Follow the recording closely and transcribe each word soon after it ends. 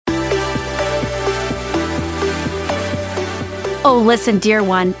Oh, listen, dear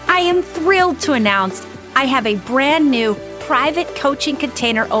one, I am thrilled to announce I have a brand new private coaching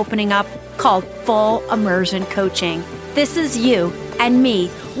container opening up called Full Immersion Coaching. This is you and me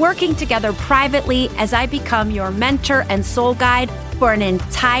working together privately as I become your mentor and soul guide for an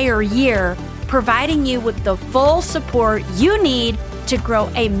entire year, providing you with the full support you need to grow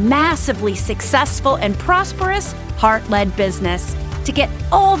a massively successful and prosperous heart-led business. To get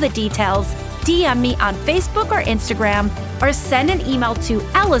all the details, DM me on Facebook or Instagram, or send an email to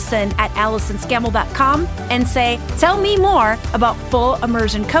allison@allisonscammell.com and say, tell me more about Full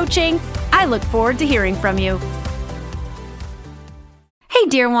Immersion Coaching. I look forward to hearing from you. Hey,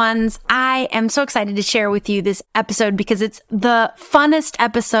 dear ones, I am so excited to share with you this episode because it's the funnest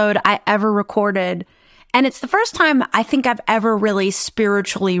episode I ever recorded. And it's the first time I think I've ever really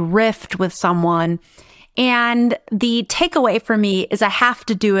spiritually riffed with someone. And the takeaway for me is I have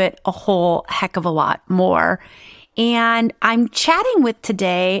to do it a whole heck of a lot more. And I'm chatting with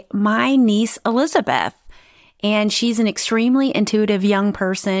today my niece, Elizabeth. And she's an extremely intuitive young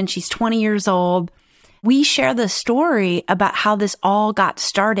person. She's 20 years old. We share the story about how this all got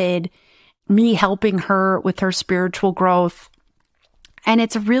started, me helping her with her spiritual growth. And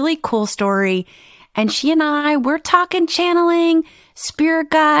it's a really cool story. And she and I, we're talking channeling, spirit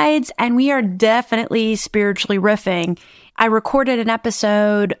guides, and we are definitely spiritually riffing. I recorded an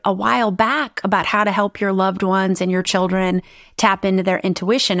episode a while back about how to help your loved ones and your children tap into their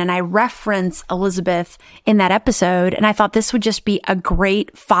intuition. And I reference Elizabeth in that episode. And I thought this would just be a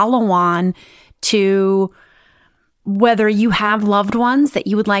great follow-on to whether you have loved ones that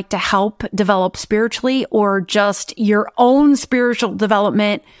you would like to help develop spiritually or just your own spiritual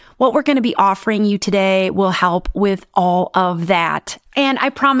development. What we're going to be offering you today will help with all of that. And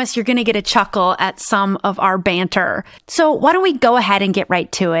I promise you're going to get a chuckle at some of our banter. So why don't we go ahead and get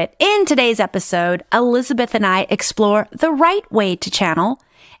right to it? In today's episode, Elizabeth and I explore the right way to channel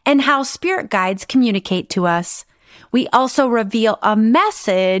and how spirit guides communicate to us. We also reveal a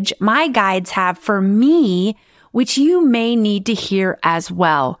message my guides have for me, which you may need to hear as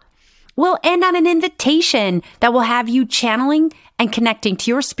well. We'll end on an invitation that will have you channeling and connecting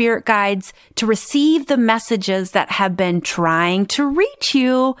to your spirit guides to receive the messages that have been trying to reach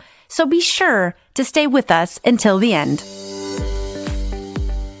you. So be sure to stay with us until the end.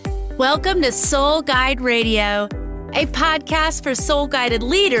 Welcome to Soul Guide Radio, a podcast for soul-guided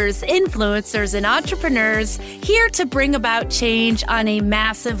leaders, influencers, and entrepreneurs here to bring about change on a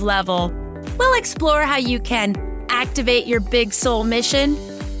massive level. We'll explore how you can activate your big soul mission,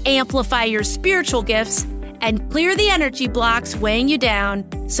 amplify your spiritual gifts, and clear the energy blocks weighing you down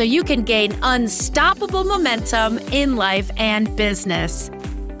so you can gain unstoppable momentum in life and business.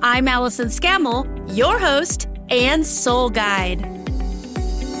 I'm Allison Scammell, your host and soul guide.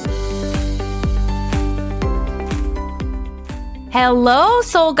 Hello,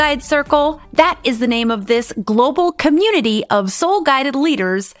 Soul Guide Circle. That is the name of this global community of soul-guided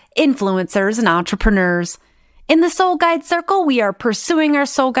leaders, influencers, and entrepreneurs. In the Soul Guide Circle, we are pursuing our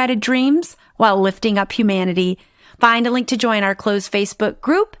soul-guided dreams while lifting up humanity. Find a link to join our closed Facebook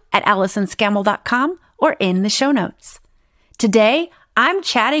group at allisonscammell.com or in the show notes. Today, I'm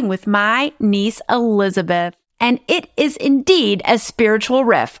chatting with my niece, Elizabeth, and it is indeed a spiritual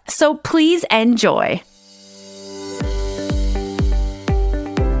riff, so please enjoy.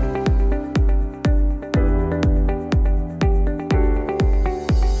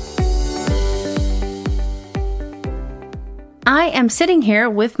 I am sitting here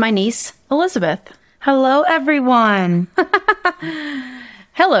with my niece, Elizabeth. Hello, everyone.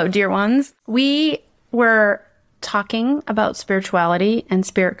 Hello, dear ones. We were talking about spirituality and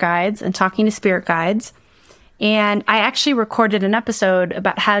spirit guides and talking to spirit guides. And I actually recorded an episode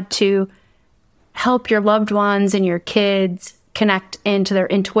about how to help your loved ones and your kids connect into their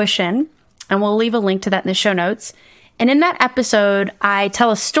intuition. And we'll leave a link to that in the show notes. And in that episode, I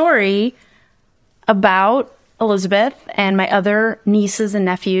tell a story about Elizabeth and my other nieces and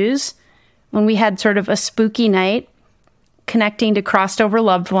nephews when we had sort of a spooky night connecting to crossed over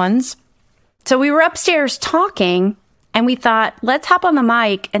loved ones. So we were upstairs talking and we thought, let's hop on the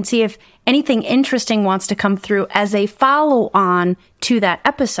mic and see if anything interesting wants to come through as a follow-on to that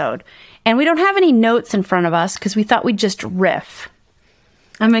episode. And we don't have any notes in front of us because we thought we'd just riff.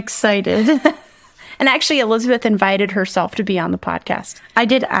 I'm excited. And actually, Elizabeth invited herself to be on the podcast. I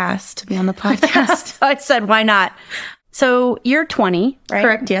did ask to be on the podcast. So I said, why not? So you're 20, right?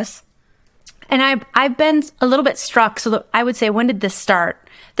 Correct, yes. And I've been a little bit struck. So I would say, when did this start?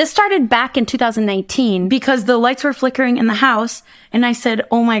 This started back in 2019. Because the lights were flickering in the house. And I said,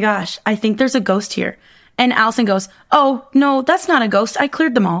 oh my gosh, I think there's a ghost here. And Allison goes, oh, no, that's not a ghost. I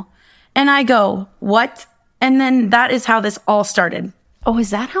cleared them all. And I go, what? And then that is how this all started. Oh, is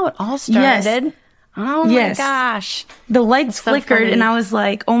that how it all started? Yes. Oh my gosh. The lights flickered and I was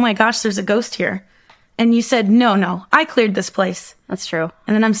like, oh my gosh, there's a ghost here. And you said, no, I cleared this place. That's true.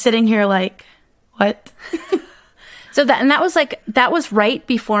 And then I'm sitting here like, what? So that was right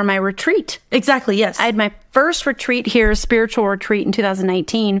before my retreat. Exactly, yes. I had my first retreat here, spiritual retreat in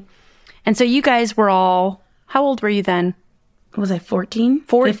 2019. And so you guys were all, how old were you then? Was I 14?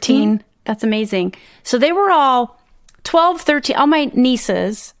 14. 15? That's amazing. So they were all 12, 13. All my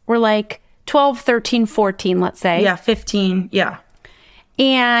nieces were like 12, 13, 14, let's say. Yeah, 15. Yeah.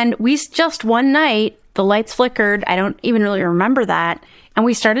 And we just one night, the lights flickered. I don't even really remember that. And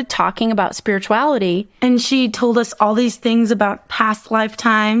we started talking about spirituality. And she told us all these things about past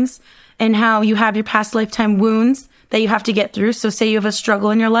lifetimes and how you have your past lifetime wounds that you have to get through. So say you have a struggle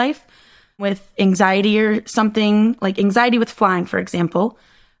in your life with anxiety or something, like anxiety with flying, for example.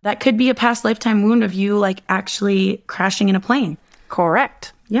 That could be a past lifetime wound of you like actually crashing in a plane.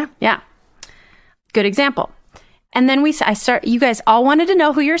 Correct. Yeah. Yeah. Good example. And then you guys all wanted to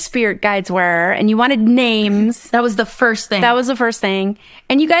know who your spirit guides were and you wanted names. That was the first thing. That was the first thing.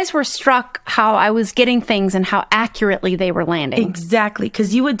 And you guys were struck how I was getting things and how accurately they were landing. Exactly.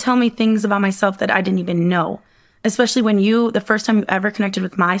 Because you would tell me things about myself that I didn't even know. Especially when the first time you ever connected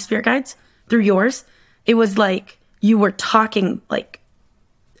with my spirit guides through yours, it was like you were talking like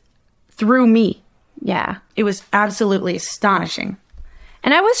through me. Yeah. It was absolutely astonishing.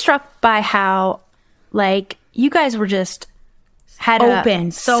 And I was struck by how like you guys were just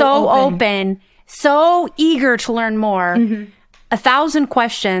open, so open, so eager to learn more, 1,000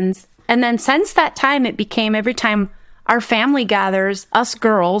 questions. And then since that time, it became every time our family gathers, us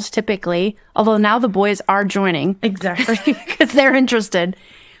girls typically, although now the boys are joining. Exactly. Because they're interested.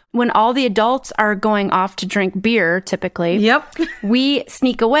 When all the adults are going off to drink beer, typically, yep, we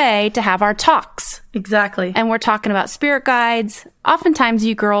sneak away to have our talks. Exactly. And we're talking about spirit guides. Oftentimes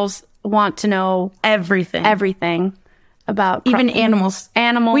you girls want to know everything about even animals.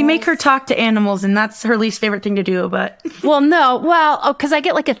 We make her talk to animals, and that's her least favorite thing to do. But because I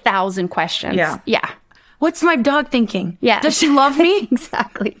get like 1,000 questions. Yeah. What's my dog thinking? Yeah. Does she love me?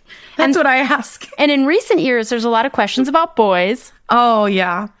 Exactly. That's what I ask. And in recent years, there's a lot of questions about boys. Oh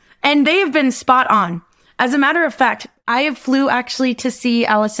yeah, and they have been spot on. As a matter of fact, I flew actually to see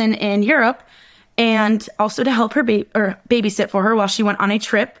Allison in Europe, and also to help her babysit for her while she went on a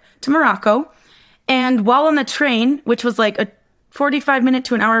trip to Morocco. And while on the train, which was like a 45-minute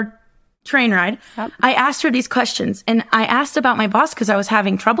to an hour train ride, yep, I asked her these questions. And I asked about my boss because I was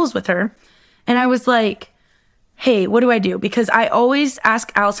having troubles with her. And I was like, hey, what do I do? Because I always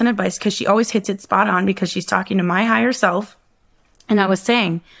ask Allison advice because she always hits it spot on because she's talking to my higher self. And I was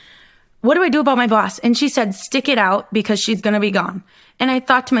saying, what do I do about my boss? And she said, stick it out because she's going to be gone. And I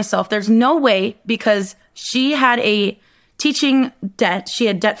thought to myself, there's no way, because she had a teaching debt. She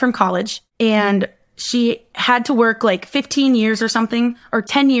had debt from college and she had to work like 15 years or something, or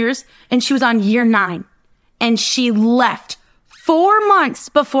 10 years. And she was on year 9 and she left 4 months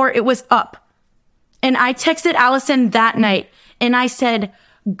before it was up. And I texted Allison that night and I said,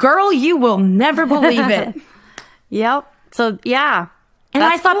 girl, you will never believe it. Yep. So yeah. And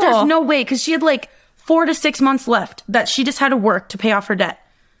I thought there's no way, because she had like 4 to 6 months left that she just had to work to pay off her debt.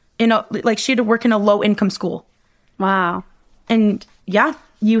 Like she had to work in a low income school. Wow. And yeah,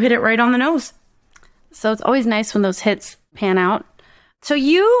 you hit it right on the nose. So it's always nice when those hits pan out. So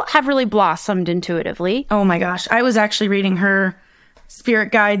you have really blossomed intuitively. Oh my gosh. I was actually reading her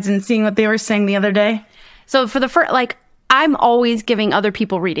spirit guides and seeing what they were saying the other day. So for the first, I'm always giving other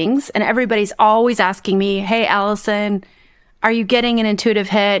people readings and everybody's always asking me, hey, Allison, are you getting an intuitive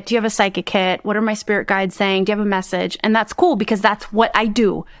hit? Do you have a psychic hit? What are my spirit guides saying? Do you have a message? And that's cool because that's what I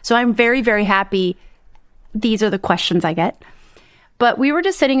do. So I'm very, very happy. These are the questions I get. But we were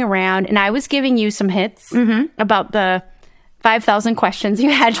just sitting around and I was giving you some hits about the 5,000 questions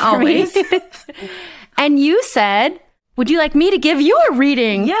you had for me. And you said, would you like me to give you a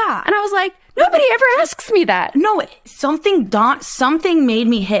reading? Yeah. And I was like, nobody ever asks me that. No, something made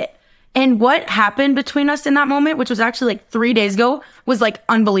me hit. And what happened between us in that moment, which was actually like 3 days ago, was like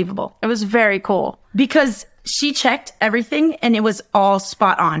unbelievable. It was very cool. Because she checked everything and it was all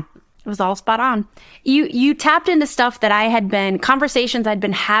spot on. It was all spot on. You tapped into stuff that I had been, conversations I'd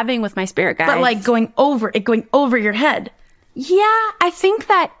been having with my spirit guides. But like going over your head. Yeah, I think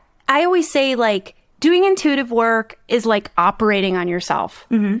that I always say like doing intuitive work is like operating on yourself.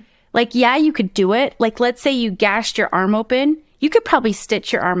 Mm-hmm. Like, yeah, you could do it. Like, let's say you gashed your arm open. You could probably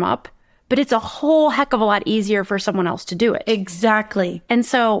stitch your arm up. But it's a whole heck of a lot easier for someone else to do it. Exactly. And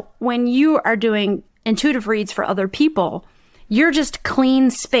so when you are doing intuitive reads for other people, you're just clean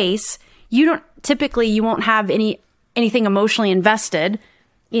space. you won't have anything emotionally invested,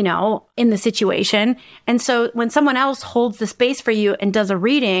 in the situation. And so when someone else holds the space for you and does a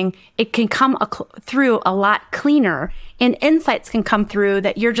reading, it can come through a lot cleaner, and insights can come through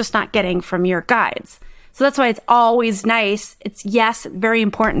that you're just not getting from your guides. So that's why it's always nice. It's, yes, very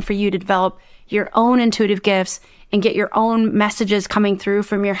important for you to develop your own intuitive gifts and get your own messages coming through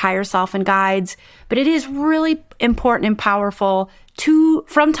from your higher self and guides. But it is really important and powerful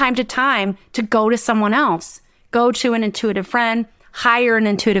from time to time, to go to someone else, go to an intuitive friend, hire an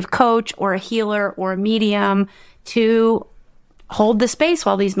intuitive coach or a healer or a medium to hold the space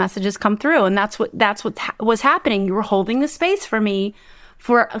while these messages come through. And that's what was happening. You were holding the space for me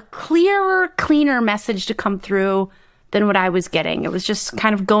for a clearer, cleaner message to come through than what I was getting. It was just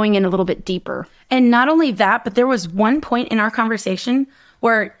kind of going in a little bit deeper. And not only that, but there was one point in our conversation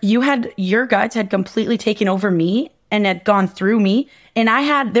where your guides had completely taken over me and had gone through me. And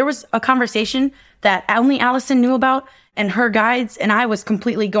there was a conversation that only Allison knew about, and her guides, and I was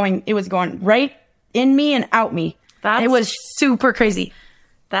completely it was going right in me and out me. It was super crazy.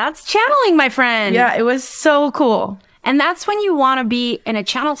 That's channeling, my friend. Yeah, it was so cool. And that's when you want to be in a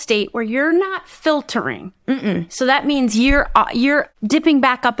channel state where you're not filtering. So that means you're dipping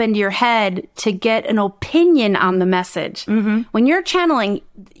back up into your head to get an opinion on the message. When you're channeling,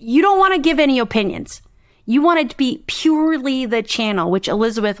 you don't want to give any opinions. You want it to be purely the channel, which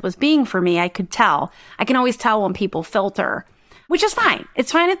Elizabeth was being for me. I could tell. I can always tell when people filter, which is fine.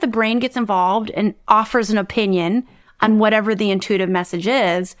 It's fine if the brain gets involved and offers an opinion on whatever the intuitive message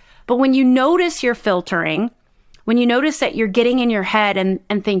is. But when you notice you're filtering, when you notice that you're getting in your head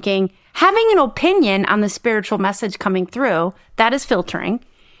and thinking, having an opinion on the spiritual message coming through, that is filtering.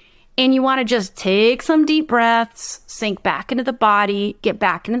 And you want to just take some deep breaths, sink back into the body, get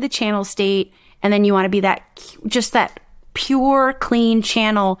back into the channel state. And then you want to be that pure, clean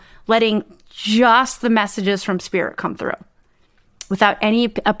channel, letting just the messages from spirit come through without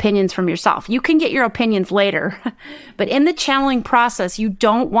any opinions from yourself. You can get your opinions later, but in the channeling process, you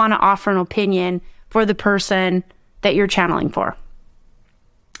don't want to offer an opinion for the person that you're channeling for.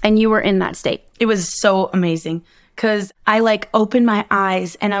 And you were in that state. It was so amazing because I opened my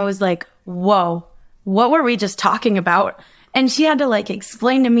eyes and I was like, whoa, what were we just talking about? And she had to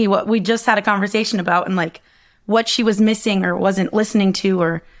explain to me what we just had a conversation about and what she was missing or wasn't listening to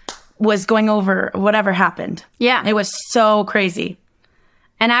or was going over, whatever happened. Yeah. It was so crazy.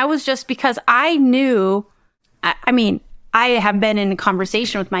 And I was just, because I knew, I have been in a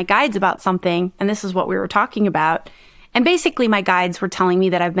conversation with my guides about something, and this is what we were talking about. And basically my guides were telling me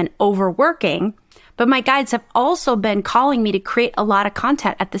that I've been overworking, but my guides have also been calling me to create a lot of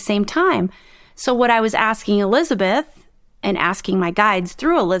content at the same time. So what I was asking Elizabeth and asking my guides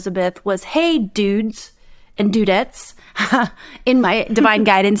through Elizabeth was, hey, dudes and dudettes in my divine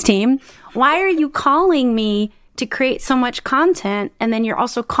guidance team, why are you calling me to create so much content? And then you're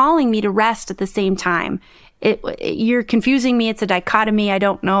also calling me to rest at the same time. You're confusing me. It's a dichotomy. I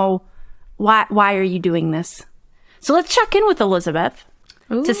don't know. Why are you doing this? So let's check in with Elizabeth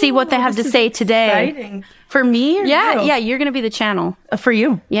to see what they have to say today. Exciting. For me? Or Yeah, you? yeah. You're going to be the channel. For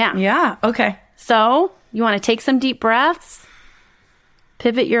you? Yeah. Yeah. Okay. So you want to take some deep breaths,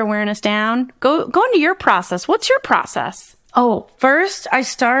 pivot your awareness down, go into your process. What's your process? Oh, first I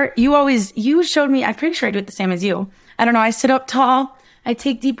start, you showed me, I'm pretty sure I do it the same as you. I don't know. I sit up tall, I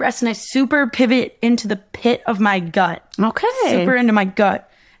take deep breaths, and I super pivot into the pit of my gut. Okay. Super into my gut.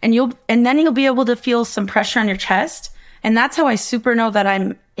 And then you'll be able to feel some pressure on your chest. And that's how I super know that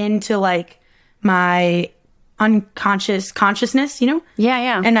I'm into my unconscious consciousness, Yeah,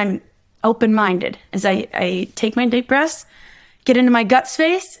 yeah. And I'm open-minded as I take my deep breaths, get into my gut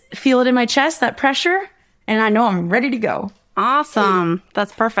space, feel it in my chest, that pressure, and I know I'm ready to go. Awesome.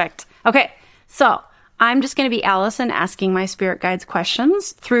 That's perfect. Okay. So I'm just going to be Allison asking my spirit guides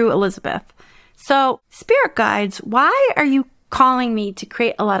questions through Elizabeth. So spirit guides, why are you calling me to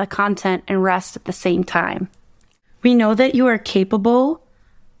create a lot of content and rest at the same time? We know that you are capable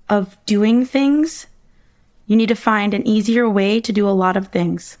of doing things. You need to find an easier way to do a lot of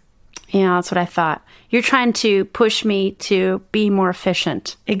things. Yeah, that's what I thought. You're trying to push me to be more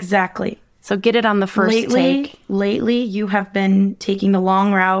efficient. Exactly. So get it on the first take. Lately, you have been taking the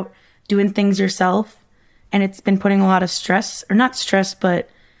long route, doing things yourself, and it's been putting a lot of stress, or not stress, but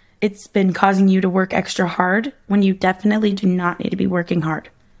it's been causing you to work extra hard when you definitely do not need to be working hard.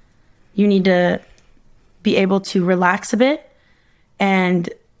 You need to be able to relax a bit, and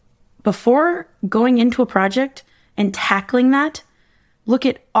before going into a project and tackling that, look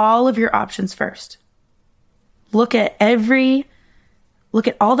at all of your options first. Look at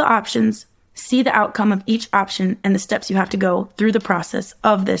all the options, see the outcome of each option and the steps you have to go through the process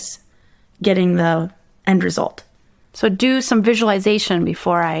of this getting the end result. So do some visualization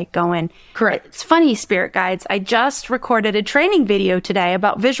before I go in. Correct. It's funny, Spirit Guides. I just recorded a training video today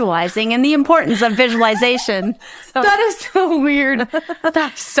about visualizing and the importance of visualization. So, That is so weird.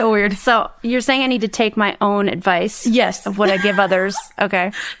 That's so weird. so you're saying I need to take my own advice? Yes. Of what I give others?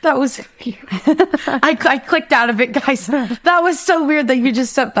 Okay. That was weird. I clicked out of it, guys. That was so weird that you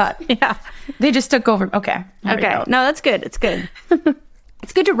just said that. Yeah. They just took over. Okay. There we Okay. go. No, that's good. It's good.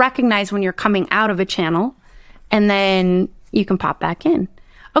 It's good to recognize when you're coming out of a channel, and then you can pop back in.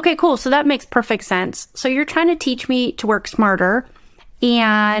 Okay, cool. So that makes perfect sense. So you're trying to teach me to work smarter.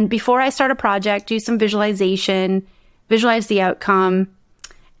 And before I start a project, do some visualization, visualize the outcome.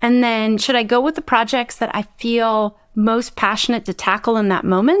 And then should I go with the projects that I feel most passionate to tackle in that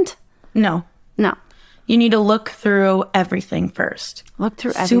moment? No. No. You need to look through everything first. Look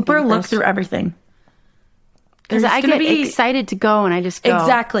through everything. Super look first. through everything. Because There's I gonna get be- excited to go and I just go.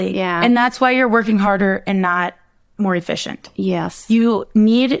 Exactly. Yeah. And that's why you're working harder and not more efficient. yes. You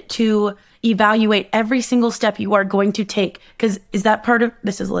need to evaluate every single step you are going to take. Because is that part of,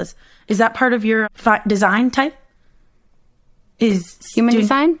 this is Liz, is that part of your design type? Is Human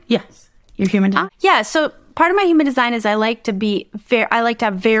design? Yes. Your human design. Yeah. So part of my human design is I like to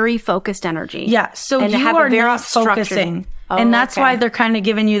have very focused energy. Yeah. So And you have a are very not structured- focusing. Oh, and that's okay. why they're kind of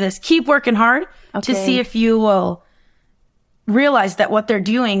giving you this, keep working hard to Okay. see if you will realize that what they're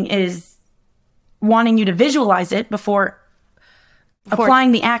doing is wanting you to visualize it before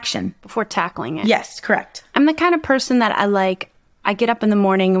applying the action. Before tackling it. Yes, correct. I'm the kind of person that I get up in the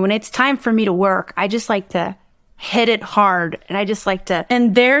morning and when it's time for me to work, I just like to hit it hard. And I just like to,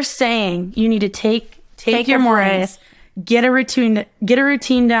 And they're saying you need to take your a mornings, get a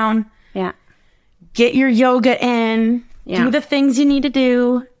routine down, yeah. get your yoga in, Yeah. do the things you need to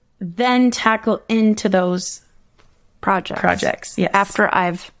do, then tackle into those projects. Yes. After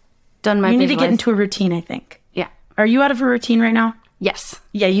I've done my you need to get visualiz- into a routine, I think. Yeah. Are you out of a routine right now? Yes.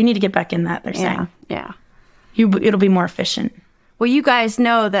 Yeah, you need to get back in that, they're Yeah. saying. Yeah. It'll be more efficient. Well, you guys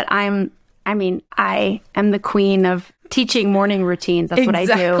know that I am the queen of teaching morning routines. That's what I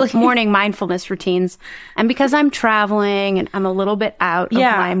do. Exactly. Morning mindfulness routines. And because I'm traveling and I'm a little bit out of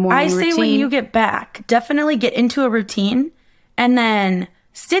my morning I say routine. when you get back, definitely get into a routine and then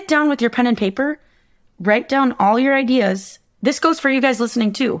sit down with your pen and paper, write down all your ideas. This goes for you guys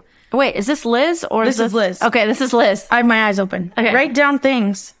listening too. Wait, is this Liz or This is Liz. Okay, this is Liz. I have my eyes open. Okay. Write down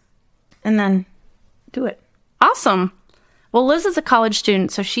things and then do it. Awesome. Well, Liz is a college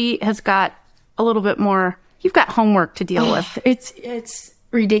student, so she has got a little bit more. You've got homework to deal with. It's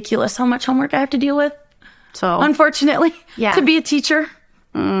ridiculous how much homework I have to deal with, So, unfortunately, Yeah. to be a teacher.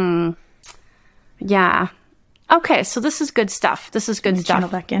 yeah. Okay, so this is good stuff. This is good Channel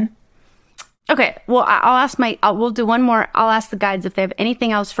stuff. back in. Okay, well, we'll do one more. I'll ask the guides if they have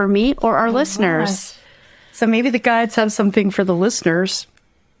anything else for me or our listeners. So maybe the guides have something for the listeners.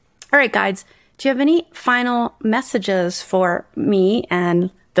 All right, guides, do you have any final messages for me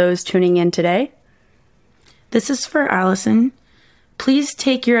and those tuning in today? This is for Allison. Please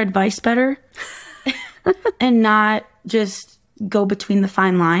take your advice better and not just go between the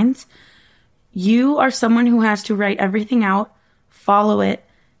fine lines. You are someone who has to write everything out, follow it,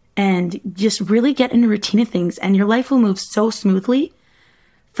 and just really get in a routine of things, and your life will move so smoothly.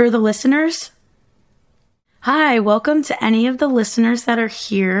 For the listeners, hi, welcome to any of the listeners that are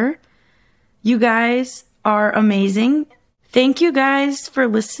here. You guys are amazing. Thank you guys for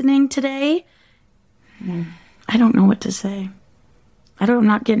listening today. I don't know what to say. I'm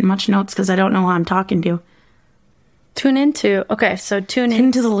not getting much notes because I don't know who I'm talking to. Tune into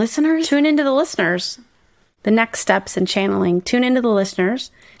Into the listeners? Tune into the listeners. The next steps in channeling. Tune into the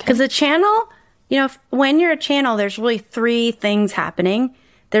listeners. Because the channel, when you're a channel, there's really three things happening.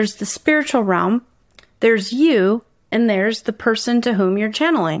 There's the spiritual realm, there's you, and there's the person to whom you're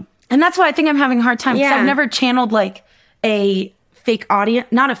channeling. And that's why I think I'm having a hard time. Because Yeah. I've never channeled like a fake audience,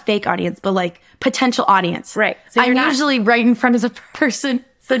 not a fake audience, but like potential audience. Right. So I'm you're not- usually right in front of the person.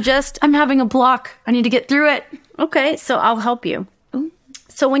 So just, I'm having a block. I need to get through it. okay, so I'll help you.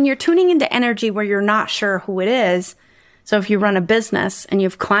 So when you're tuning into energy where you're not sure who it is, so if you run a business and you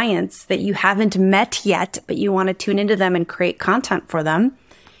have clients that you haven't met yet, but you want to tune into them and create content for them,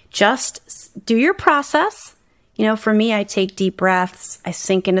 just do your process. For me, I take deep breaths, I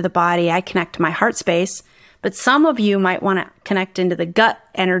sink into the body, I connect to my heart space. But some of you might want to connect into the gut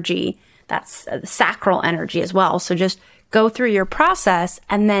energy. That's the sacral energy as well. So just go through your process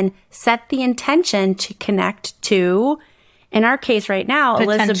and then set the intention to connect to, in our case right now,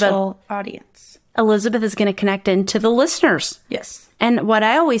 Potential audience. Elizabeth is going to connect into the listeners. Yes. And what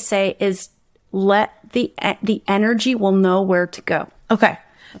I always say is let the energy will know where to go. Okay.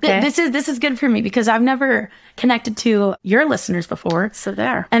 Okay. This is good for me because I've never connected to your listeners before. So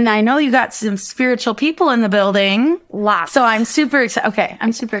there. And I know you got some spiritual people in the building. Lots. So I'm super excited. Okay,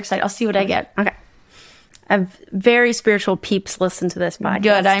 I'm super excited. I'll see what I get. Okay. Very spiritual peeps listen to this podcast.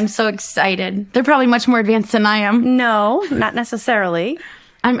 Good. I'm so excited. They're probably much more advanced than I am. No, not necessarily.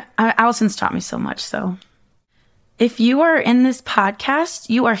 Allison's taught me so much. So if you are in this podcast,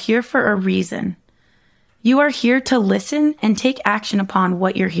 you are here for a reason. You are here to listen and take action upon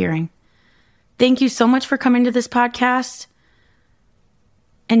what you're hearing. Thank you so much for coming to this podcast.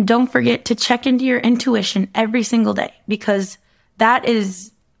 And don't forget to check into your intuition every single day, because that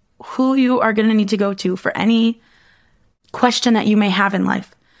is who you are going to need to go to for any question that you may have in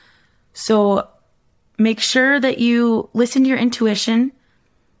life. So make sure that you listen to your intuition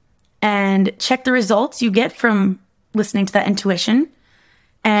and check the results you get from listening to that intuition.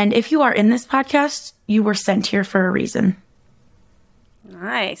 And if you are in this podcast, you were sent here for a reason.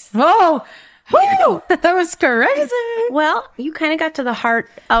 Nice. Whoa! Woo! That was crazy. Well, you kind of got to the heart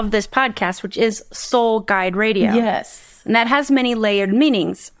of this podcast, which is Soul Guide Radio. Yes. And that has many layered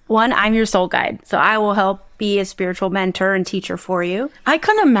meanings. One, I'm your soul guide, so I will help be a spiritual mentor and teacher for you. I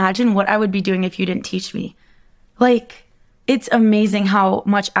couldn't imagine what I would be doing if you didn't teach me. Like, it's amazing how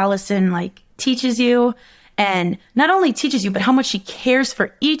much Allison, teaches you. And not only teaches you, but how much she cares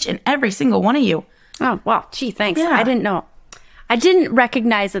for each and every single one of you. Oh, wow. Gee, thanks. Yeah. I didn't know. I didn't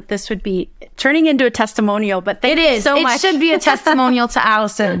recognize that this would be turning into a testimonial, but thank you so much. It should be a testimonial to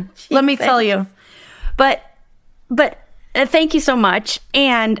Allison. Let me tell you. But thank you so much.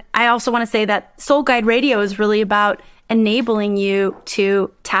 And I also want to say that Soul Guide Radio is really about enabling you to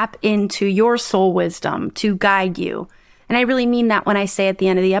tap into your soul wisdom to guide you. And I really mean that when I say at the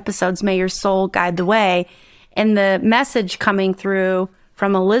end of the episodes, may your soul guide the way. And the message coming through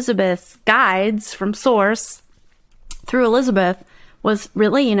from Elizabeth's guides from Source through Elizabeth was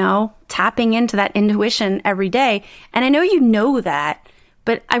really, tapping into that intuition every day. And I know you know that,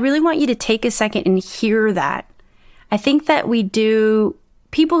 but I really want you to take a second and hear that. I think that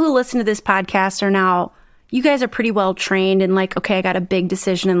people who listen to this podcast are now, you guys are pretty well trained and okay, I got a big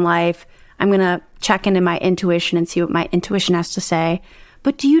decision in life. I'm going to check into my intuition and see what my intuition has to say.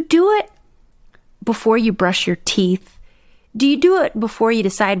 But do you do it before you brush your teeth? Do you do it before you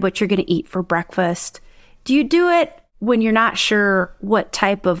decide what you're going to eat for breakfast? Do you do it when you're not sure what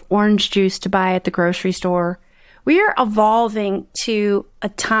type of orange juice to buy at the grocery store? We are evolving to a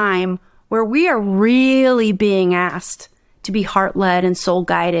time where we are really being asked to be heart-led and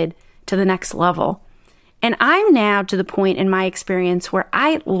soul-guided to the next level. And I'm now to the point in my experience where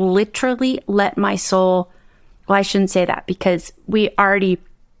I literally let my soul, well, I shouldn't say that because we already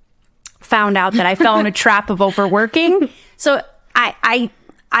found out that I fell in a trap of overworking. So I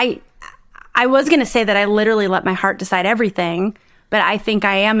was going to say that I literally let my heart decide everything, but I think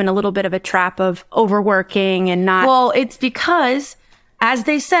I am in a little bit of a trap of overworking and not. Well, it's because, as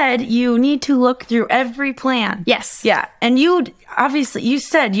they said, you need to look through every plan. Yes. Yeah. And you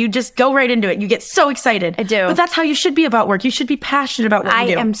said you just go right into it. You get so excited. I do. But that's how you should be about work. You should be passionate about what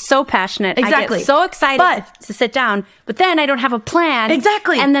you do. I am so passionate. Exactly. I get so excited to sit down, but then I don't have a plan.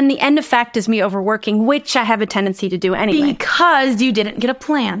 Exactly. And then the end effect is me overworking, which I have a tendency to do anyway. Because you didn't get a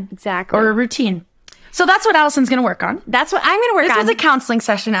plan. Exactly. Or a routine. So that's what Allison's going to work on. That's what I'm going to work on. This was a counseling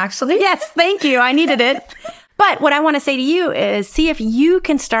session, actually. Yes, thank you. I needed it. But what I want to say to you is see if you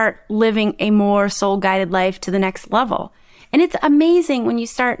can start living a more soul-guided life to the next level. And it's amazing when you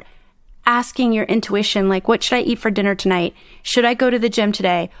start asking your intuition, what should I eat for dinner tonight? Should I go to the gym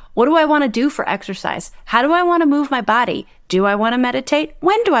today? What do I want to do for exercise? How do I want to move my body? Do I want to meditate?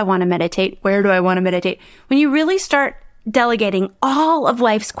 When do I want to meditate? Where do I want to meditate? When you really start delegating all of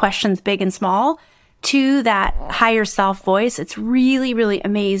life's questions, big and small, to that higher self voice, it's really, really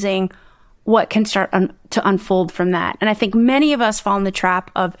amazing what can start to unfold from that. And I think many of us fall in the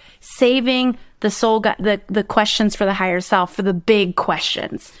trap of saving the soul, the questions for the higher self, for the big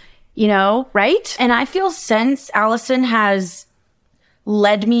questions, right? And I feel since Allison has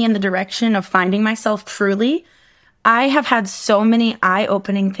led me in the direction of finding myself truly, I have had so many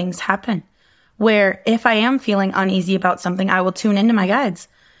eye-opening things happen where if I am feeling uneasy about something, I will tune into my guides.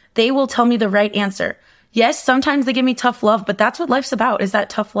 They will tell me the right answer. Yes, sometimes they give me tough love, but that's what life's about, is that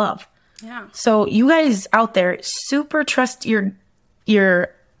tough love. Yeah. So you guys out there, super trust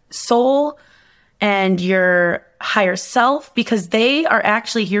your soul and your higher self, because they are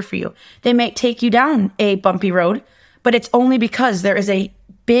actually here for you. They may take you down a bumpy road, but it's only because there is a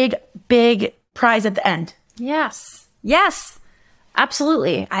big, big prize at the end. Yes. Yes.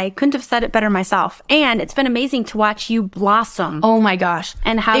 Absolutely. I couldn't have said it better myself. And it's been amazing to watch you blossom. Oh my gosh.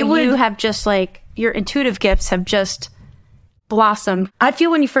 And how you have just your intuitive gifts have just blossomed. I feel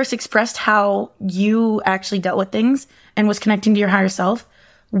when you first expressed how you actually dealt with things and was connecting to your higher self,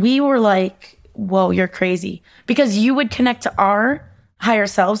 we were like, whoa, you're crazy. Because you would connect to our higher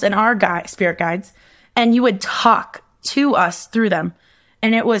selves and our spirit guides, and you would talk to us through them.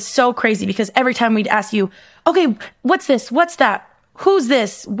 And it was so crazy because every time we'd ask you, okay, what's this? What's that? Who's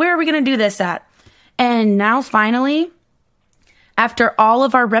this? Where are we going to do this at? And now finally, after all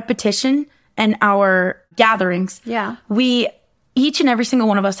of our repetition and our gatherings, we, each and every single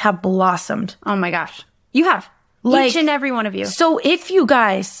one of us have blossomed. Oh my gosh. You have. Each and every one of you. So if you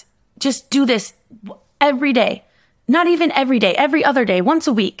guys just do this every day, not even every day, every other day, once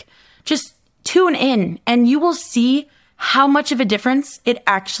a week, just tune in and you will see how much of a difference it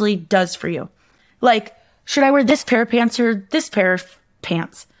actually does for you. Like, should I wear this pair of pants or this pair of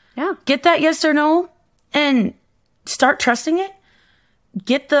pants? Yeah. Get that yes or no and start trusting it.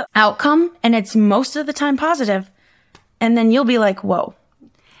 Get the outcome, and it's most of the time positive. And then you'll be like, whoa,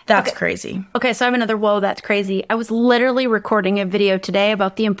 that's crazy. Okay, so I have another whoa, that's crazy. I was literally recording a video today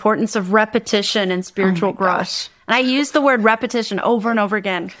about the importance of repetition and spiritual growth. Gosh. And I used the word repetition over and over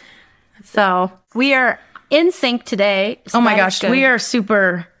again. So we are in sync today. So oh my gosh, we are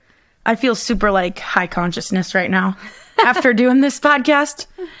super, I feel super like high consciousness right now after doing this podcast.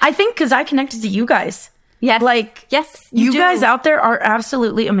 I think because I connected to you guys. Yes. Like, yes, you guys out there are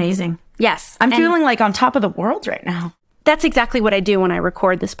absolutely amazing. Yes. I'm feeling like on top of the world right now. That's exactly what I do when I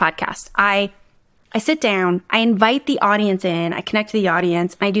record this podcast. I sit down, I invite the audience in, I connect to the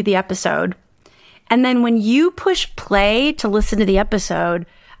audience, and I do the episode. And then when you push play to listen to the episode,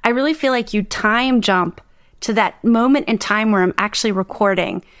 I really feel like you time jump to that moment in time where I'm actually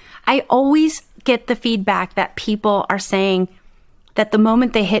recording. I always get the feedback that people are saying that the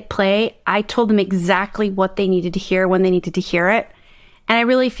moment they hit play, I told them exactly what they needed to hear when they needed to hear it. And I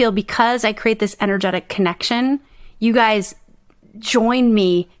really feel because I create this energetic connection, you guys join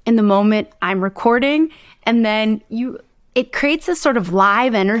me in the moment I'm recording. And then it creates this sort of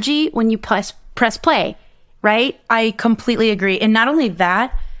live energy when you press play, right? I completely agree. And not only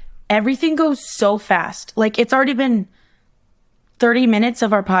that, everything goes so fast. Like, it's already been 30 minutes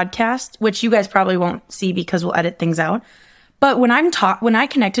of our podcast, which you guys probably won't see because we'll edit things out. But when I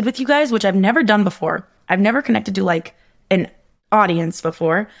connected with you guys, which I've never done before, I've never connected to like an audience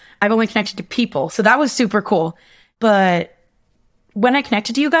before. I've only connected to people. So that was super cool. But when I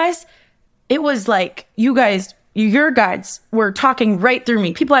connected to you guys, it was like you guys, your guides were talking right through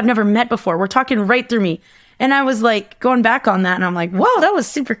me. People I've never met before were talking right through me. And I was like going back on that and I'm like, whoa, that was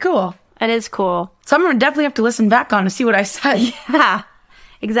super cool. It is cool. So I'm going to definitely have to listen back on to see what I said. Yeah,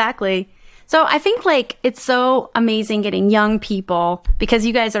 exactly. So I think like it's so amazing getting young people because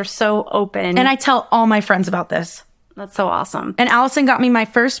you guys are so open. And I tell all my friends about this. That's so awesome. And Allison got me my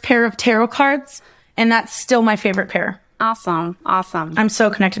first pair of tarot cards, and that's still my favorite pair. Awesome. Awesome. I'm so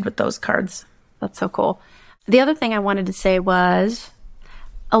connected with those cards. That's so cool. The other thing I wanted to say was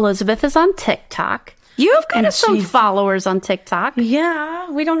Elizabeth is on TikTok. You've got some followers on TikTok. Yeah,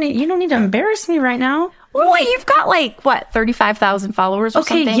 you don't need to embarrass me right now. Well, wait, you've got like, what, 35,000 followers or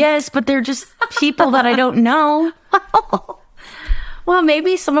something? Okay, yes, but they're just people that I don't know. Well,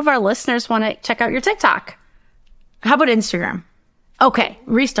 maybe some of our listeners want to check out your TikTok. How about Instagram? Okay.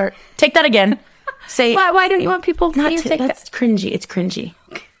 Restart. Take that again. Say, why don't you want people to see your TikTok? That's cringy. It's cringy.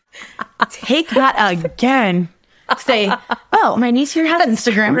 Take that again. Say, oh, my niece here has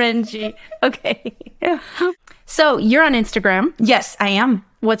Instagram. Cringy. Okay. So you're on Instagram. Yes, I am.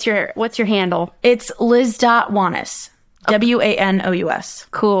 What's your handle? It's Liz.Wanous.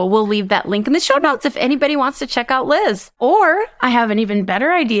 Wanous. Cool. We'll leave that link in the show notes if anybody wants to check out Liz. Or I have an even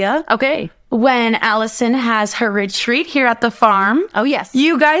better idea. Okay. When Allison has her retreat here at the farm. Oh, yes.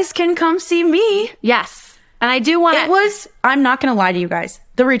 You guys can come see me. Yes. And I do want to. I'm not going to lie to you guys.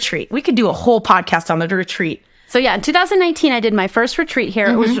 The retreat. We could do a whole podcast on the retreat. So yeah, in 2019, I did my first retreat here.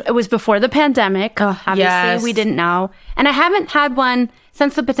 Mm-hmm. It was before the pandemic. Obviously, we didn't know. And I haven't had one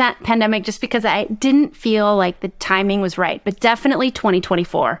since the pandemic just because I didn't feel like the timing was right. But definitely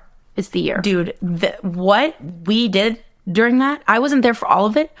 2024 is the year. Dude, what we did during that, I wasn't there for all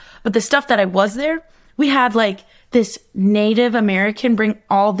of it. But the stuff that I was there, we had like this Native American bring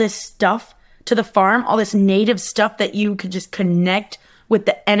all this stuff to the farm, all this native stuff that you could just connect with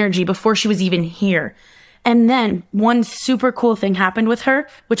the energy before she was even here. And then one super cool thing happened with her,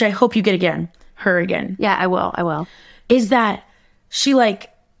 which I hope you get her again. Yeah, I will. Is that she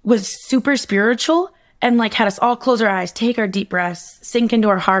like was super spiritual and like had us all close our eyes, take our deep breaths, sink into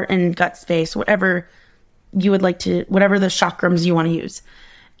our heart and gut space, whatever you would like to, whatever the chakrams you want to use.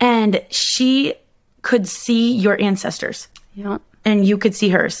 And she could see your ancestors. Yeah. And you could see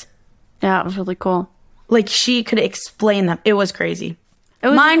hers. Yeah, it was really cool. Like she could explain them. It was crazy. It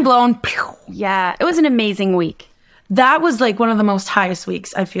was mind blown. Yeah, it was an amazing week. That was like one of the most highest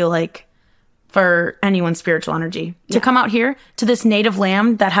weeks, I feel like, for anyone's spiritual energy. To come out here to this native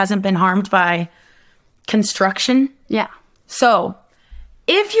land that hasn't been harmed by construction. Yeah. So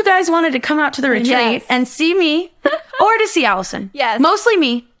if you guys wanted to come out to the retreat and see me or to see Allison. Yes. Mostly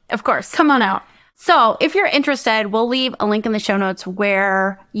me. Of course. Come on out. So if you're interested, we'll leave a link in the show notes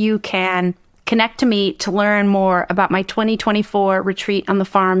where you can connect to me to learn more about my 2024 retreat on the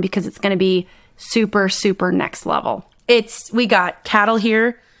farm, because it's going to be super, super next level. We got cattle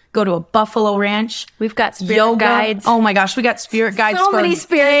here. Go to a buffalo ranch. We've got spirit yoga guides. Oh my gosh, we got spirit guides. So many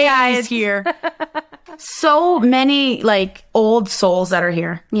spirit guides here. So many like old souls that are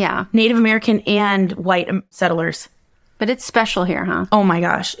here. Yeah. Native American and white settlers. But it's special here, huh? Oh my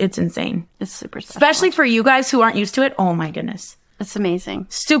gosh, it's insane. It's super special. Especially for you guys who aren't used to it. Oh my goodness. It's amazing.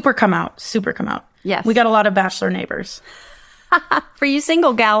 Super come out. Yes. We got a lot of bachelor neighbors. For you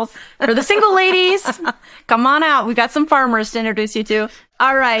single gals. For the single ladies. Come on out. We got some farmers to introduce you to.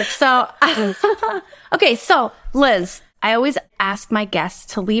 All right. So, okay. So, Liz, I always ask my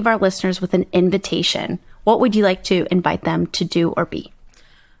guests to leave our listeners with an invitation. What would you like to invite them to do or be?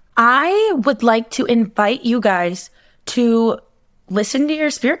 I would like to invite you guys to listen to your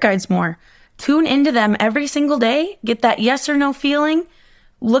spirit guides more. Tune into them every single day. Get that yes or no feeling.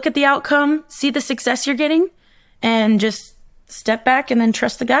 Look at the outcome. See the success you're getting. And just step back and then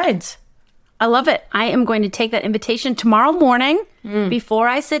trust the guides. I love it. I am going to take that invitation tomorrow morning. Before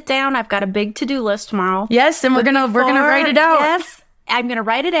I sit down, I've got a big to-do list tomorrow. Yes, and we're gonna write it out. Yes, I'm gonna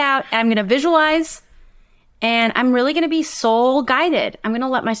write it out. I'm gonna visualize, and I'm really gonna be soul guided. I'm gonna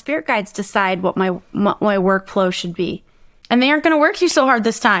let my spirit guides decide what my workflow should be. And they aren't gonna work you so hard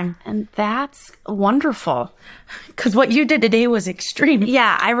this time. And that's wonderful. Because what you did today was extreme.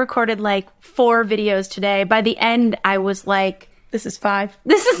 Yeah, I recorded like 4 videos today. By the end, I was like, this is 5.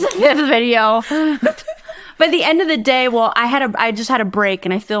 This is the 5th video. By the end of the day, well, I just had a break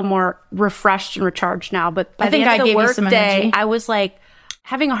and I feel more refreshed and recharged now. But by the end of the work day, I was like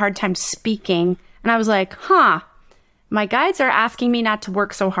having a hard time speaking. And I was like, my guides are asking me not to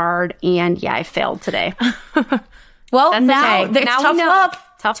work so hard. And yeah, I failed today. Well, that's now okay. It's now tough love.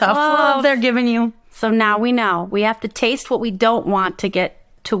 Tough love they're giving you. So now we know. We have to taste what we don't want to get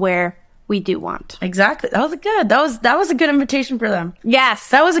to where we do want. Exactly. That was good. That was a good invitation for them. Yes.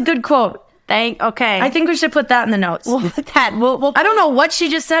 That was a good quote. Okay. I think we should put that in the notes. We'll put that. We'll I don't know what she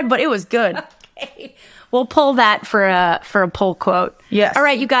just said, but it was good. Okay. We'll pull that for a pull quote. Yes. All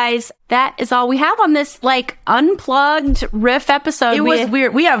right, you guys. That is all we have on this like unplugged riff episode. It was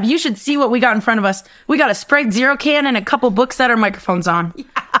weird. You should see what we got in front of us. We got a Sprite Zero can and a couple books that are microphones on. Yeah.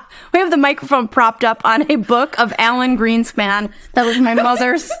 We have the microphone propped up on a book of Alan Greenspan that was my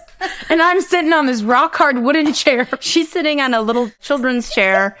mother's. And I'm sitting on this rock hard wooden chair. She's sitting on a little children's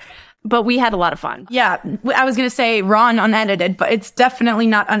chair. But we had a lot of fun. Yeah. I was going to say raw and unedited, but it's definitely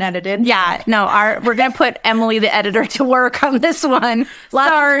not unedited. Yeah. No, we're going to put Emily, the editor, to work on this one.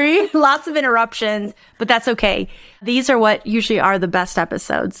 Lots of interruptions, but that's okay. These are what usually are the best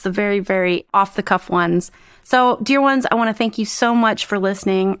episodes, the very, very off-the-cuff ones. So, dear ones, I want to thank you so much for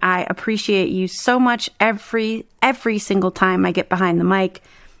listening. I appreciate you so much every single time I get behind the mic.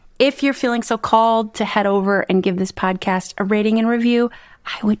 If you're feeling so called to head over and give this podcast a rating and review,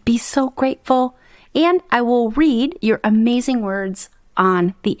 I would be so grateful. And I will read your amazing words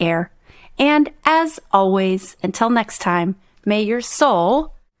on the air. And as always, until next time, may your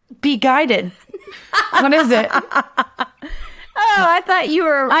soul be guided. What is it? Oh, I thought you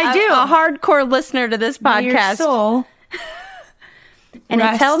were a hardcore listener to this podcast. May your soul and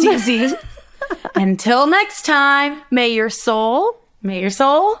until next time, may your soul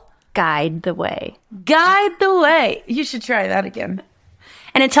guide the way. Guide the way. You should try that again.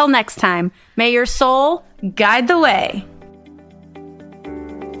 And until next time, may your soul guide the way.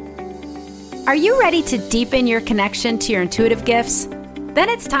 Are you ready to deepen your connection to your intuitive gifts? Then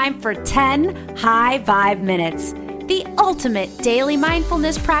it's time for 10 High Vibe Minutes, the ultimate daily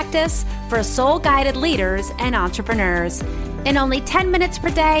mindfulness practice for soul-guided leaders and entrepreneurs. In only 10 minutes per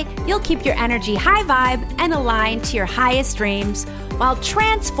day, you'll keep your energy high vibe and aligned to your highest dreams while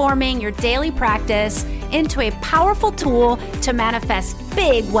transforming your daily practice into a powerful tool to manifest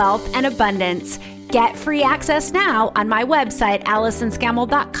big wealth and abundance. Get free access now on my website,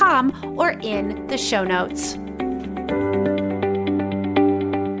 AllisonScammell.com, or in the show notes.